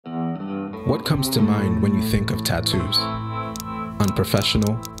What comes to mind when you think of tattoos?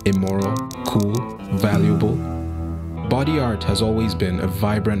 Unprofessional, immoral, cool, valuable? Body art has always been a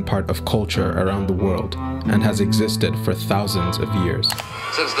vibrant part of culture around the world and has existed for thousands of years.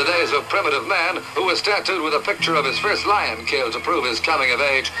 Since the days of primitive man, who was tattooed with a picture of his first lion killed to prove his coming of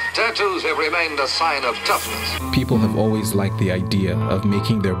age, tattoos have remained a sign of toughness. People have always liked the idea of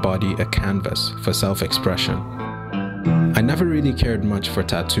making their body a canvas for self-expression. I never really cared much for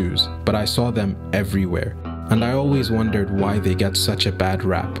tattoos, but I saw them everywhere, and I always wondered why they get such a bad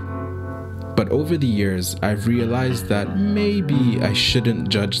rap. But over the years, I've realized that maybe I shouldn't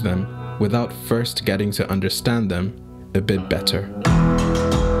judge them without first getting to understand them a bit better.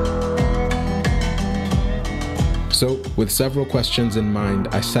 So, with several questions in mind,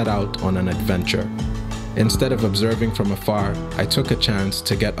 I set out on an adventure. Instead of observing from afar, I took a chance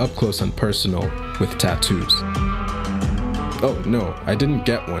to get up close and personal with tattoos. Oh no, I didn't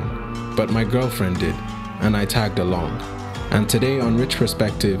get one, but my girlfriend did, and I tagged along. And today on Rich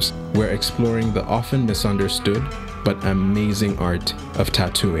Perspectives, we're exploring the often misunderstood but amazing art of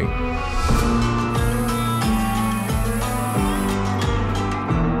tattooing.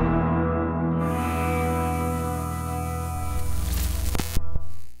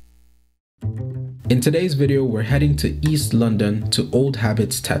 In today's video, we're heading to East London to Old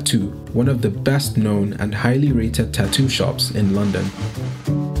Habits Tattoo, one of the best known and highly rated tattoo shops in London.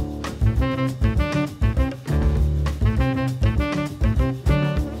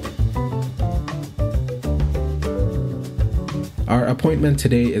 Our appointment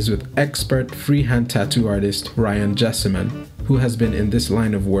today is with expert freehand tattoo artist Ryan Jessiman, who has been in this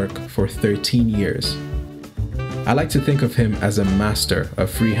line of work for 13 years. I like to think of him as a master of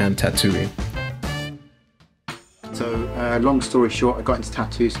freehand tattooing. So, long story short, I got into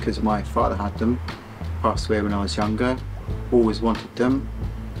tattoos because my father had them, passed away when I was younger, always wanted them.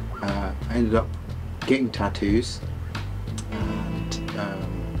 I ended up getting tattoos, and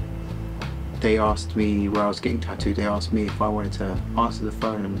they asked me where I was getting tattooed. They asked me if I wanted to answer the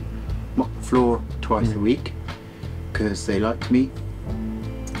phone and mop the floor twice a week because they liked me.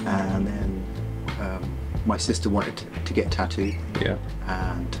 And then my sister wanted to get tattooed,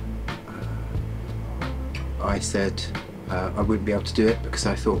 and I said I wouldn't be able to do it because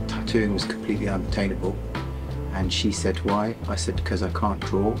I thought tattooing was completely unattainable. And she said, why? I said, because I can't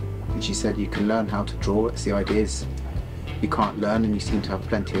draw. And she said, you can learn how to draw. It's the idea is you can't learn, and you seem to have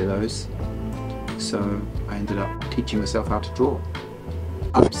plenty of those. So I ended up teaching myself how to draw.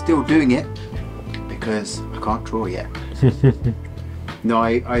 I'm still doing it because I can't draw yet. No,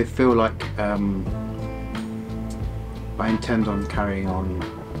 I feel like I intend on carrying on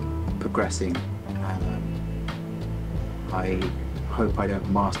progressing. I hope I don't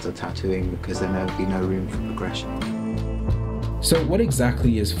master tattooing because then there'll be no room for progression. So what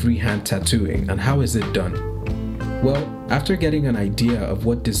exactly is freehand tattooing and how is it done? Well, after getting an idea of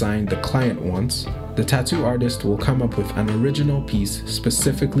what design the client wants, the tattoo artist will come up with an original piece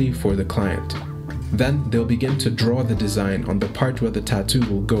specifically for the client. Then they'll begin to draw the design on the part where the tattoo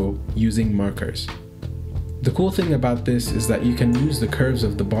will go using markers. The cool thing about this is that you can use the curves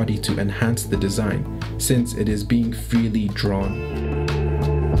of the body to enhance the design, since it is being freely drawn.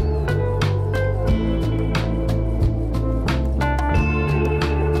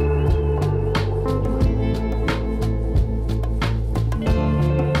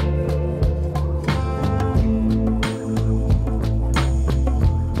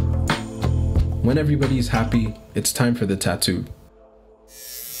 When everybody's happy, it's time for the tattoo.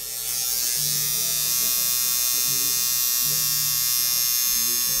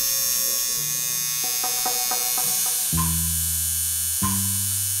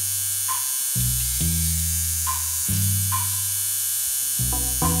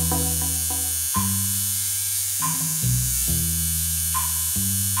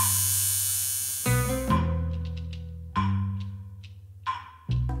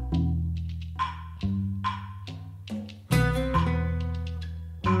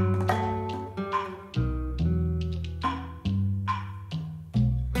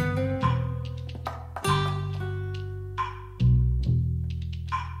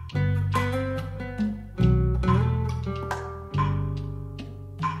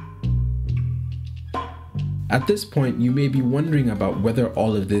 At this point, you may be wondering about whether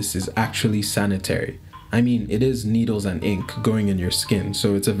all of this is actually sanitary. I mean, it is needles and ink going in your skin,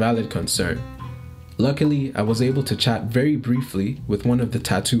 so it's a valid concern. Luckily, I was able to chat very briefly with one of the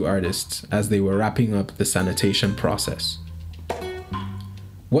tattoo artists as they were wrapping up the sanitation process.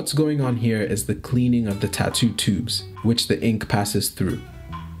 What's going on here is the cleaning of the tattoo tubes, which the ink passes through.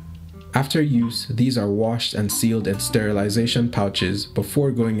 After use, these are washed and sealed in sterilization pouches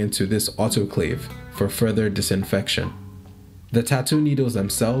before going into this autoclave for further disinfection. The tattoo needles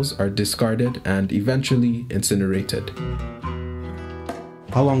themselves are discarded and eventually incinerated.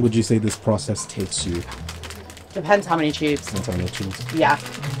 How long would you say this process takes you? Depends how many tubes. Depends how many tubes. Yeah.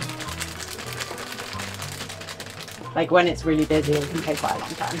 Like when it's really busy, it can take quite a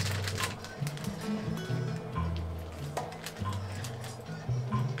long time.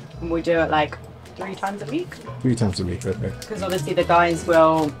 And we do it like 3 times a week. 3 times a week, okay. Because obviously the guys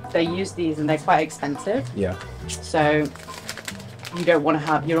they use these and they're quite expensive. Yeah. So you don't want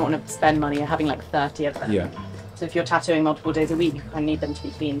to spend money having like 30 of them. Yeah. So if you're tattooing multiple days a week, you kind of need them to be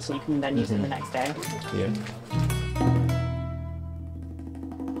clean so you can then use them the next day. Yeah.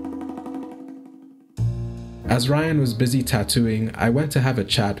 As Ryan was busy tattooing, I went to have a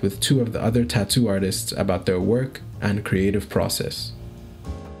chat with 2 of the other tattoo artists about their work and creative process.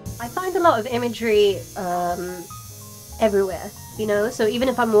 I find a lot of imagery everywhere, you know? So even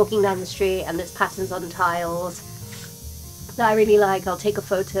if I'm walking down the street and there's patterns on tiles that I really like, I'll take a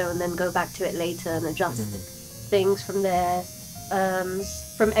photo and then go back to it later and adjust things from there.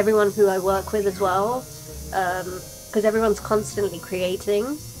 From everyone who I work with as well, because everyone's constantly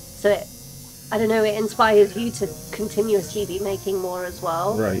creating. So I don't know, it inspires you to continuously be making more as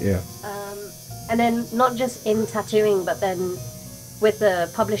well. Right, yeah. And then not just in tattooing, but then with the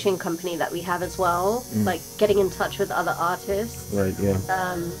publishing company that we have as well, like getting in touch with other artists. Right, yeah.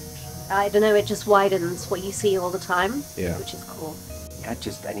 I don't know, it just widens what you see all the time, Yeah. which is cool. Yeah,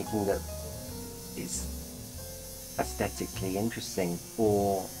 just anything that is aesthetically interesting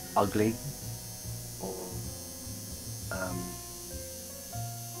or ugly or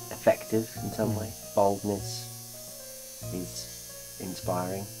effective in some way. Boldness is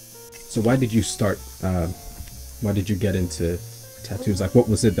inspiring. So why did you start, why did you get into tattoos? Like what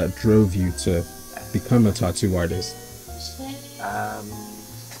was it that drove you to become a tattoo artist? I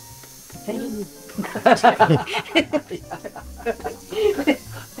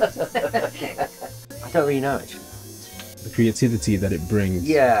don't really know actually. The creativity that it brings.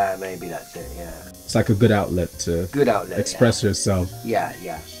 Yeah, maybe that's it, yeah. It's like a good outlet to express yourself. Yeah,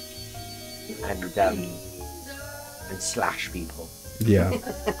 yeah. And slash people. Yeah.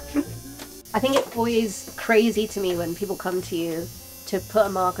 I think it's always crazy to me when people come to you to put a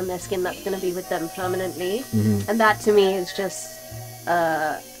mark on their skin that's going to be with them permanently. And that to me is just,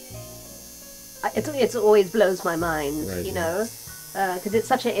 it always blows my mind, Right, you know, because it's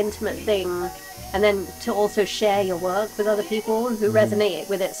such an intimate thing. And then to also share your work with other people who resonate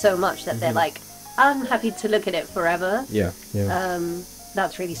with it so much that they're like, I'm happy to look at it forever. Yeah, yeah.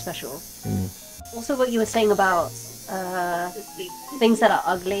 That's really special. Also what you were saying about things that are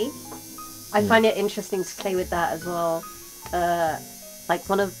ugly, I find it interesting to play with that as well. Like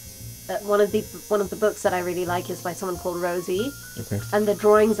one of the books that I really like is by someone called Rosie, and the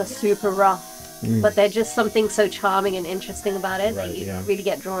drawings are super rough, but they're just something so charming and interesting about it that you really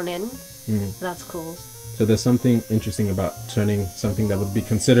get drawn in. That's cool. So there's something interesting about turning something that would be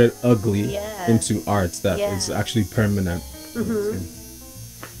considered ugly into art that is actually permanent.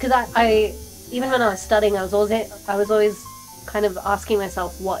 Because I even when I was studying, I was always kind of asking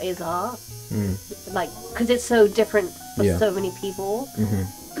myself, what is art? Like, because it's so different for so many people.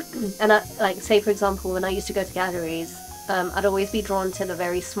 And I, like, say for example, when I used to go to galleries, I'd always be drawn to the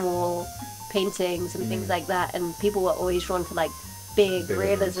very small paintings and things like that, and people were always drawn to like big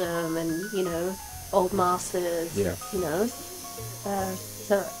realism and, you know, old masters, you know.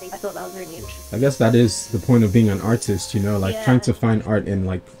 So I thought that was really interesting. I guess that is the point of being an artist, you know, like trying to find art in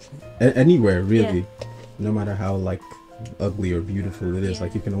like anywhere really, no matter how like ugly or beautiful it is,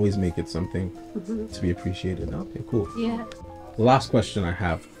 like you can always make it something to be appreciated. Okay, cool. Yeah. Last question I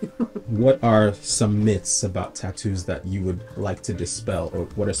have. What are some myths about tattoos that you would like to dispel, or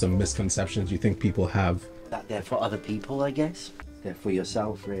what are some misconceptions you think people have? That they're for other people, I guess. They're for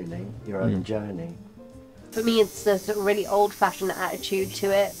yourself, really, your own journey. For me, it's a sort of really old-fashioned attitude to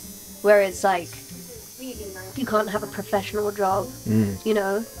it, where it's like, you can't have a professional job, you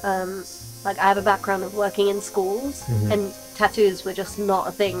know? Like, I have a background of working in schools, and tattoos were just not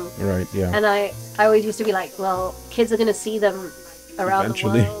a thing. Right, yeah. And I always used to be like, well, kids are going to see them around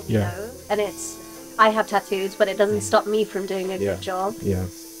eventually, the world, you know? And I have tattoos, but it doesn't stop me from doing a good job. Yeah.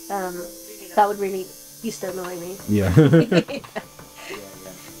 That would really used to annoy me. Yeah.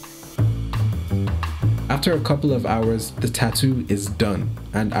 After a couple of hours, the tattoo is done,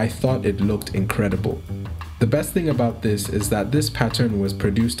 and I thought it looked incredible. The best thing about this is that this pattern was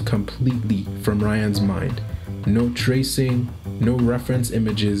produced completely from Ryan's mind. No tracing, no reference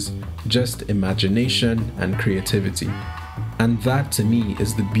images, just imagination and creativity. And that to me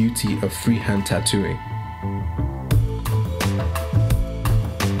is the beauty of freehand tattooing.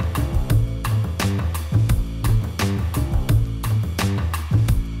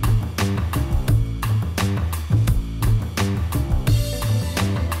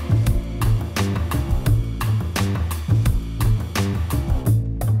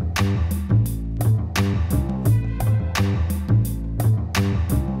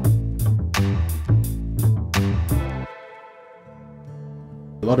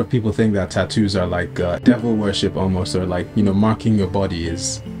 A lot of people think that tattoos are like devil worship almost, or like, you know, marking your body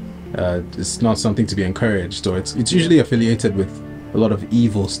is it's not something to be encouraged, or it's usually affiliated with a lot of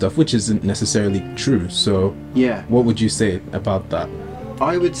evil stuff, which isn't necessarily true. So Yeah. what would you say about that?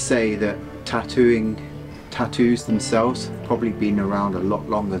 I would say that tattoos themselves have probably been around a lot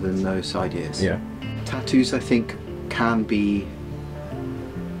longer than those ideas. Yeah. Tattoos, I think, can be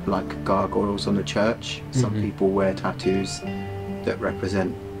like gargoyles on the church. Some people wear tattoos that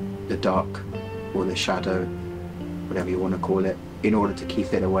represent the dark or the shadow, whatever you want to call it, in order to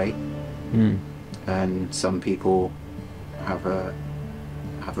keep it away. And some people have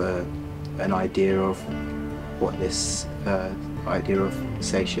an idea of what this idea of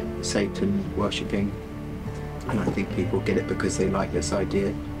Satan worshipping, and I think people get it because they like this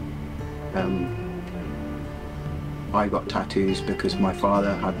idea. I got tattoos because my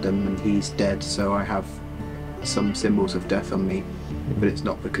father had them and he's dead, so I have some symbols of death on me, but it's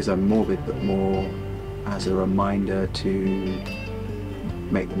not because I'm morbid, but more as a reminder to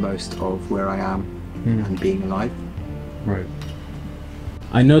make the most of where I am and being alive. Right.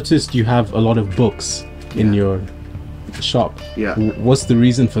 I noticed you have a lot of books in your shop. Yeah. What's the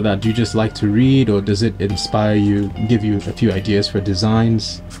reason for that? Do you just like to read, or does it inspire you, give you a few ideas for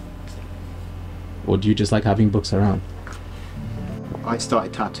designs? Or do you just like having books around? I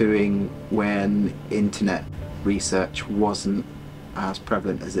started tattooing when internet research wasn't as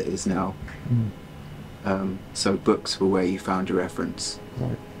prevalent as it is now. So books were where you found your reference.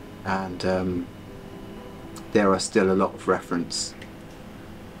 Right. And there are still a lot of reference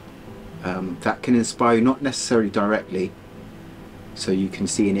that can inspire you, not necessarily directly. So you can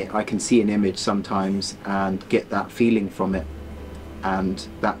see I can see an image sometimes and get that feeling from it, and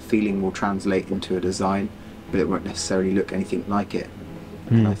that feeling will translate into a design, but it won't necessarily look anything like it.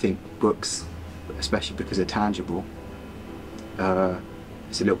 And I think books, especially because they're tangible,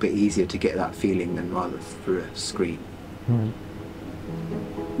 it's a little bit easier to get that feeling than rather through a screen. Right.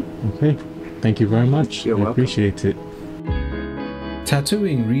 Okay, thank you very much. You're I welcome. appreciate it.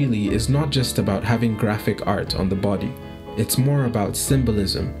 Tattooing really is not just about having graphic art on the body. It's more about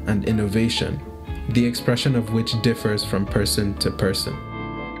symbolism and innovation, the expression of which differs from person to person.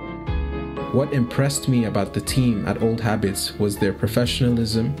 What impressed me about the team at Old Habits was their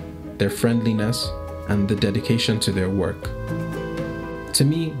professionalism, their friendliness, and the dedication to their work. To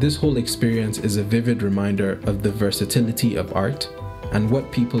me, this whole experience is a vivid reminder of the versatility of art and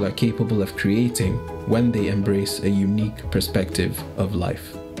what people are capable of creating when they embrace a unique perspective of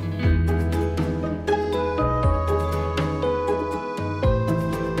life.